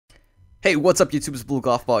Hey, what's up YouTube? It's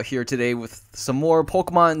abluegolfball here today with some more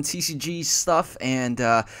Pokemon TCG stuff, and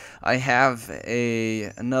I have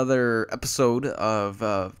another episode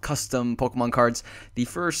of custom Pokemon cards. The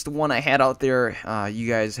first one I had out there, you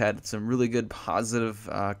guys had some really good positive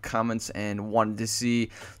comments and wanted to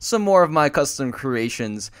see some more of my custom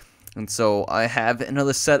creations. And so I have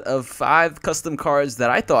another set of 5 custom cards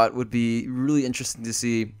that I thought would be really interesting to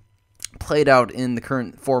see played out in the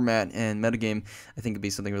current format and metagame. I think it'd be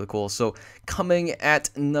something really cool. So coming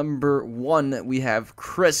at number 1, we have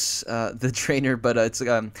Chris, the trainer, but it's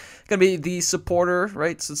gonna be the supporter,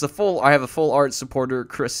 right? So it's I have a full art supporter,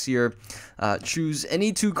 Chris here. Choose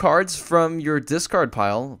any 2 cards from your discard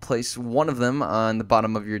pile, place one of them on the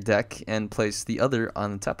bottom of your deck, and place the other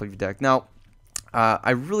on the top of your deck. Now,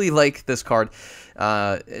 I really like this card.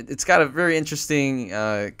 It's got a very interesting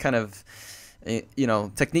kind of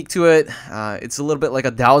technique to it. It's a little bit like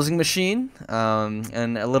a dowsing machine,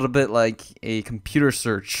 and a little bit like a computer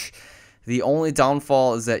search. The only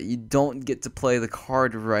downfall is that you don't get to play the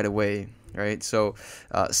card right away, right? So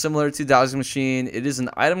similar to dowsing machine, it is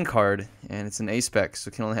an item card and it's an A spec, so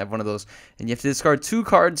you can only have one of those, and you have to discard 2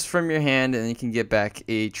 cards from your hand, and you can get back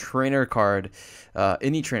a trainer card,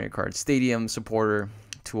 any trainer card, stadium, supporter,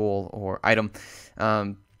 tool, or item.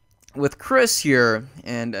 With Chris here,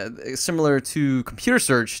 and similar to computer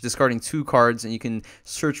search, discarding 2 cards, and you can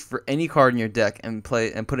search for any card in your deck and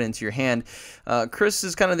put it into your hand. Chris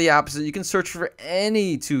is kind of the opposite. You can search for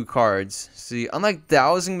any 2 cards. See, unlike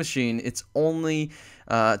dowsing machine, it's only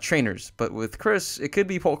trainers, but with Chris, it could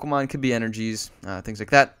be Pokemon, it could be energies, things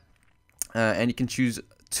like that, and you can choose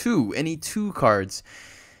any 2 cards.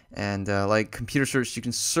 And like computer search, you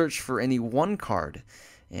can search for any 1 card.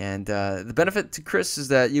 And the benefit to Chris is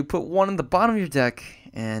that you put one on the bottom of your deck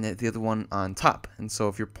and the other one on top. And so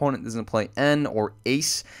if your opponent doesn't play N or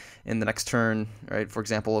Ace in the next turn, right? For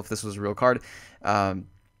example, if this was a real card,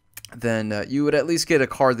 then you would at least get a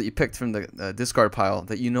card that you picked from the discard pile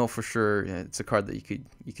that you know for sure it's a card that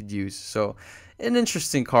you could use. So an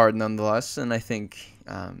interesting card nonetheless, and I think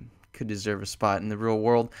could deserve a spot in the real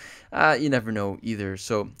world. You never know either.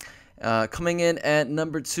 So. Coming in at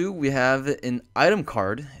number 2, we have an item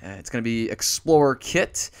card. It's going to be Explorer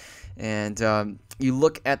Kit, and you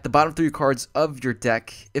look at the bottom 3 cards of your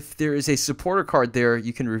deck. If there is a supporter card there,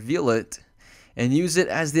 you can reveal it and use it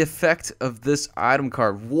as the effect of this item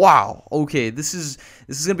card. Wow. Okay, this is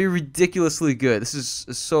going to be ridiculously good. This is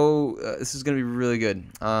going to be really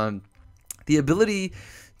good. The ability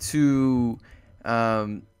to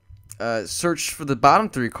search for the bottom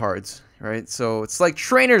 3 cards. Right, so it's like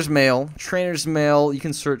Trainer's Mail. Trainer's Mail, you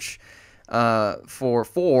can search for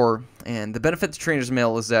 4, and the benefit to Trainer's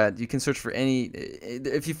Mail is that you can search for any.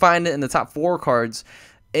 If you find it in the top 4 cards,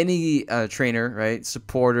 any trainer, right,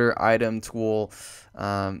 supporter, item, tool,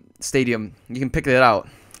 stadium, you can pick that out.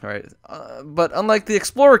 Right, but unlike the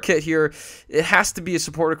Explorer Kit here, it has to be a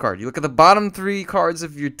supporter card. You look at the bottom 3 cards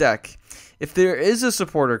of your deck. If there is a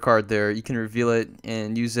supporter card there, you can reveal it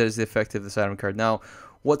and use it as the effect of this item card. Now,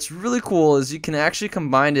 what's really cool is you can actually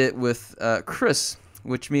combine it with Chris,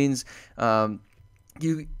 which means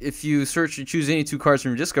if you search and choose any 2 cards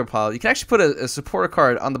from your discard pile, you can actually put a supporter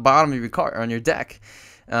card on the bottom of your card on your deck,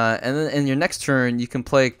 and then in your next turn you can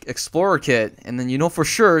play Explorer Kit, and then you know for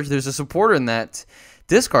sure there's a supporter in that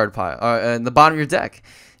discard pile in the bottom of your deck,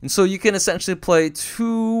 and so you can essentially play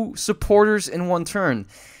 2 supporters in 1 turn,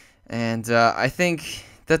 and I think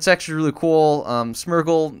that's actually really cool.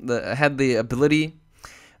 Smirgle had the ability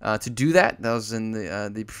to do that. That was in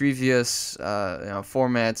the previous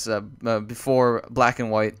formats before Black and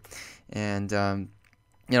White, and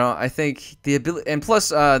I think the ability, and plus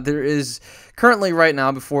there is currently right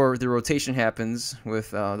now, before the rotation happens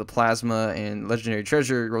with the Plasma and Legendary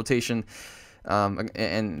Treasure rotation,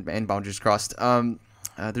 and Boundaries Crossed,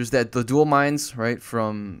 there's the Dual Minds, right,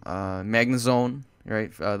 from Magnezone.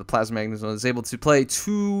 Right, the Plasma Magnezone is able to play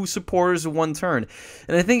 2 supporters in 1 turn,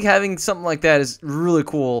 and I think having something like that is really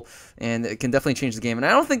cool, and it can definitely change the game. And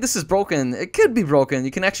I don't think this is broken. It could be broken.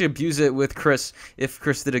 You can actually abuse it with Chris if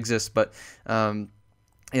Chris did exist, but you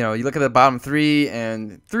look at the bottom 3,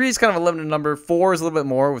 and 3 is kind of a limited number. 4 is a little bit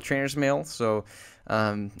more with Trainer's Mail. So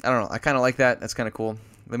I don't know. I kind of like that. That's kind of cool.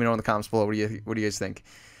 Let me know in the comments below. What do you guys think?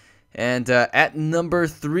 And at number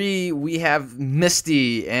 3, we have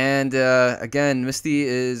Misty. And again, Misty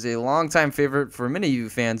is a longtime favorite for many of you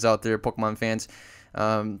fans out there, Pokemon fans.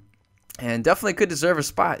 And definitely could deserve a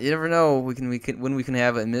spot. You never know when we can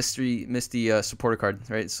have a Misty supporter card,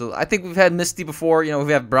 right? So I think we've had Misty before. We've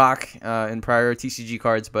had Brock in prior TCG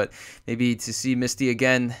cards, but maybe to see Misty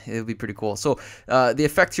again, it would be pretty cool. So the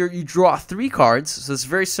effect here, you draw 3 cards. So it's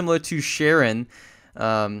very similar to Sharon.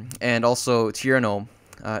 and also Tierno.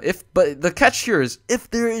 But the catch here is if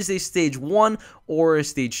there is a stage 1 or a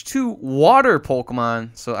stage 2 water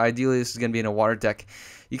Pokemon, so ideally this is going to be in a water deck,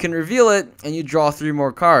 you can reveal it and you draw 3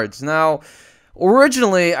 more cards. Now,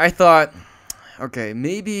 originally I thought, okay,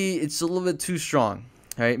 maybe it's a little bit too strong,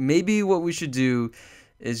 right? Maybe what we should do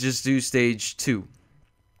is just do stage 2.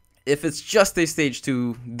 If it's just a stage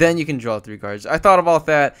 2, then you can draw 3 cards. I thought about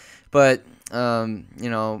that, but you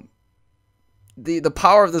know, the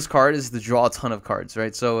power of this card is to draw a ton of cards,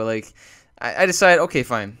 right? So like, I decided, okay,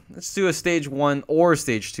 fine, let's do a stage 1 or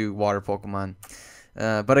stage 2 water Pokemon.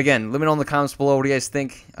 But again, let me know in the comments below what do you guys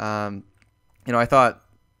think. You know, I thought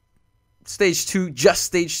stage 2, just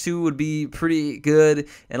stage 2 would be pretty good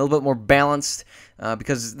and a little bit more balanced,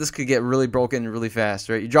 because this could get really broken really fast,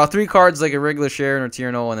 right? You draw 3 cards like a regular Sharon or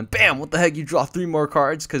Tierno, and then bam, what the heck, you draw 3 more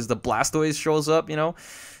cards because the Blastoise shows up, you know?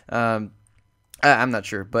 I'm not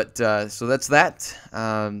sure, but so that's that.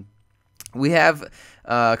 We have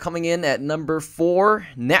coming in at number 4,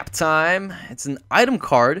 Nap Time. It's an item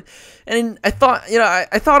card, and I thought, you know,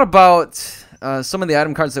 I thought about some of the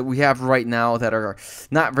item cards that we have right now that are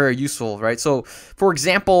not very useful, right? So, for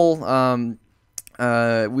example, in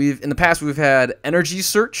the past we've had Energy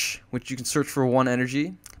Search, which you can search for 1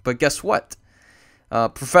 energy, but guess what?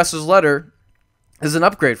 Professor's Letter is an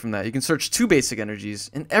upgrade from that. You can search 2 basic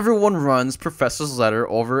energies, and everyone runs Professor's Letter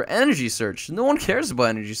over Energy Search. No one cares about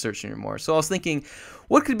Energy Search anymore. So I was thinking,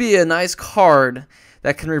 what could be a nice card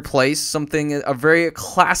that can replace something, a very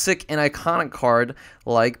classic and iconic card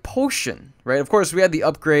like Potion, right? Of course, we had the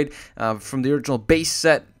upgrade from the original base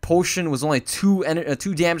set. Potion was only 2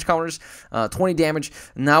 damage counters, 20 damage.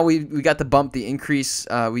 Now we got the bump, the increase.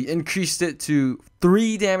 We increased it to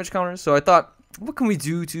 3 damage counters. So I thought, what can we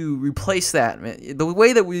do to replace that? Man, the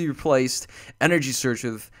way that we replaced Energy Search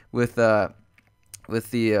with the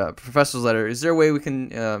Professor's Letter, is there a way we can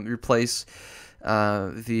replace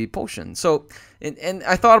the Potion? So, and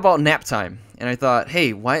I thought about Nap Time, and I thought,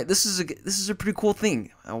 hey, why this is a pretty cool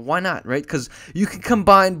thing. Why not, right? Because you can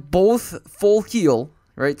combine both Full Heal,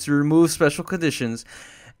 right, to remove special conditions,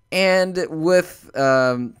 and with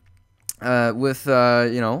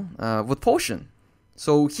Potion.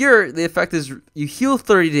 So here, the effect is you heal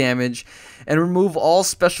 30 damage and remove all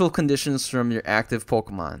special conditions from your active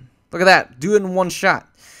Pokemon. Look at that. Do it in 1 shot.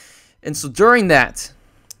 And so during that,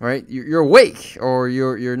 right, you're awake, or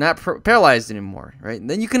you're not paralyzed anymore, right? And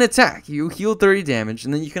then you can attack. You heal 30 damage,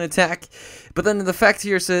 and then you can attack. But then the effect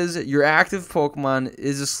here says your active Pokemon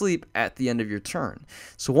is asleep at the end of your turn.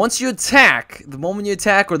 So once you attack, the moment you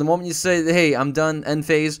attack, or the moment you say, hey, I'm done, end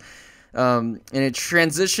phase, and it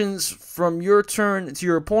transitions from your turn to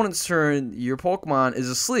your opponent's turn, your Pokemon is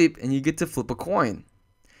asleep, and you get to flip a coin.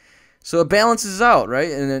 So it balances out,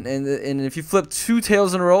 right? And if you flip 2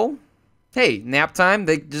 tails in a row, hey, nap time.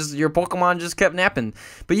 Your Pokemon just kept napping,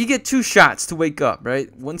 but you get 2 shots to wake up,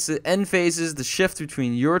 right? Once the end phases, the shift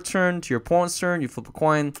between your turn to your opponent's turn, you flip a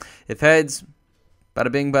coin. If heads,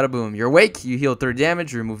 bada bing, bada boom. You're awake. You heal 30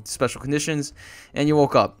 damage. You remove special conditions, and you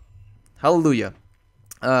woke up. Hallelujah.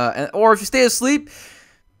 Or if you stay asleep,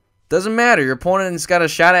 doesn't matter. Your opponent's got a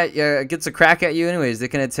shot at you, gets a crack at you anyways. They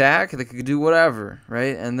can attack, they can do whatever,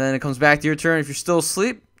 right? And then it comes back to your turn. If you're still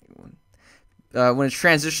asleep, when it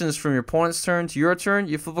transitions from your opponent's turn to your turn,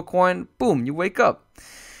 you flip a coin, boom, you wake up.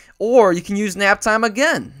 Or you can use nap time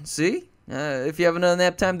again. See? If you have another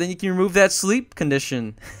nap time, then you can remove that sleep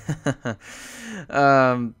condition.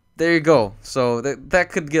 There you go. So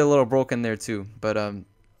that could get a little broken there too. But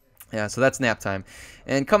yeah, so that's nap time.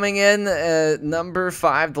 And coming in number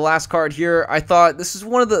 5, the last card here, I thought this is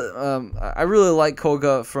one of the I really like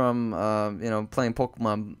Koga from playing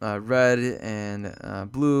Pokemon Red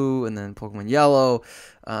and Blue, and then Pokemon Yellow,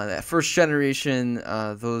 that first generation.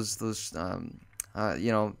 Koga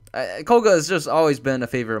has just always been a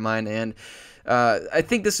favorite of mine, and I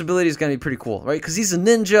think this ability is going to be pretty cool, right? Because he's a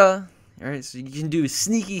ninja, right? So you can do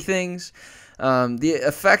sneaky things. The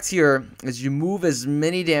effect here is you move as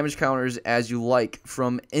many damage counters as you like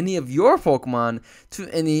from any of your Pokemon to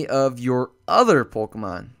any of your other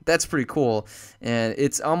Pokemon. That's pretty cool, and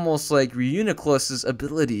it's almost like Reuniclus's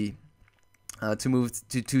ability to move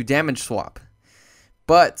to damage swap.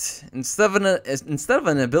 But instead of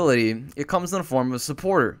an ability, it comes in the form of a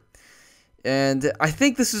supporter. And I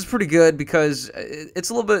think this is pretty good because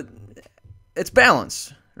it's a little bit, it's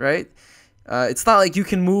balanced, right? It's not like you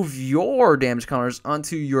can move your damage counters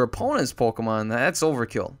onto your opponent's Pokemon. That's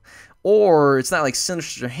overkill. Or it's not like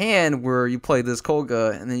Sinister Hand where you play this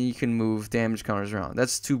Koga and then you can move damage counters around.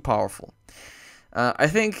 That's too powerful. I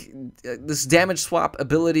think this damage swap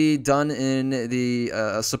ability done in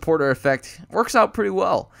the supporter effect works out pretty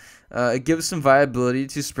well. it gives some viability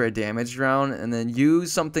to spread damage around, and then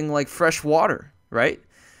use something like fresh water, right?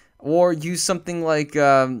 Or use something like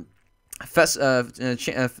Festival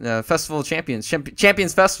Champions,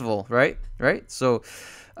 Champions Festival, right? So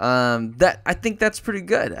that, I think that's pretty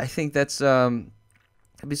good. I think that's could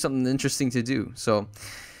be something interesting to do. So.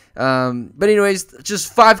 But anyways,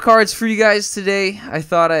 just 5 cards for you guys today. I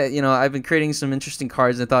thought I've been creating some interesting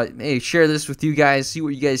cards. I thought, hey, share this with you guys, see what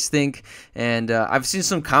you guys think. And I've seen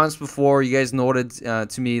some comments before. You guys noted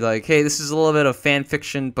to me like, hey, this is a little bit of fan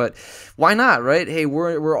fiction, but why not, right? Hey,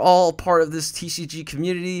 we're all part of this TCG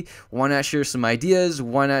community. Why not share some ideas?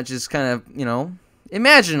 Why not just kind of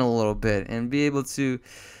imagine a little bit and be able to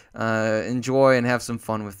enjoy and have some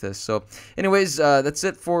fun with this. So anyways, that's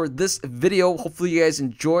it for this video. Hopefully you guys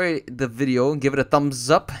enjoy the video and give it a thumbs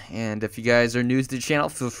up, and if you guys are new to the channel,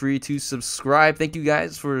 feel free to subscribe. Thank you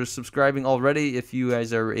guys for subscribing already if you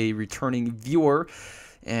guys are a returning viewer.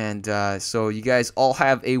 And so you guys all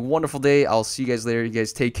have a wonderful day. I'll see you guys later. You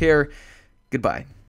guys take care. Goodbye.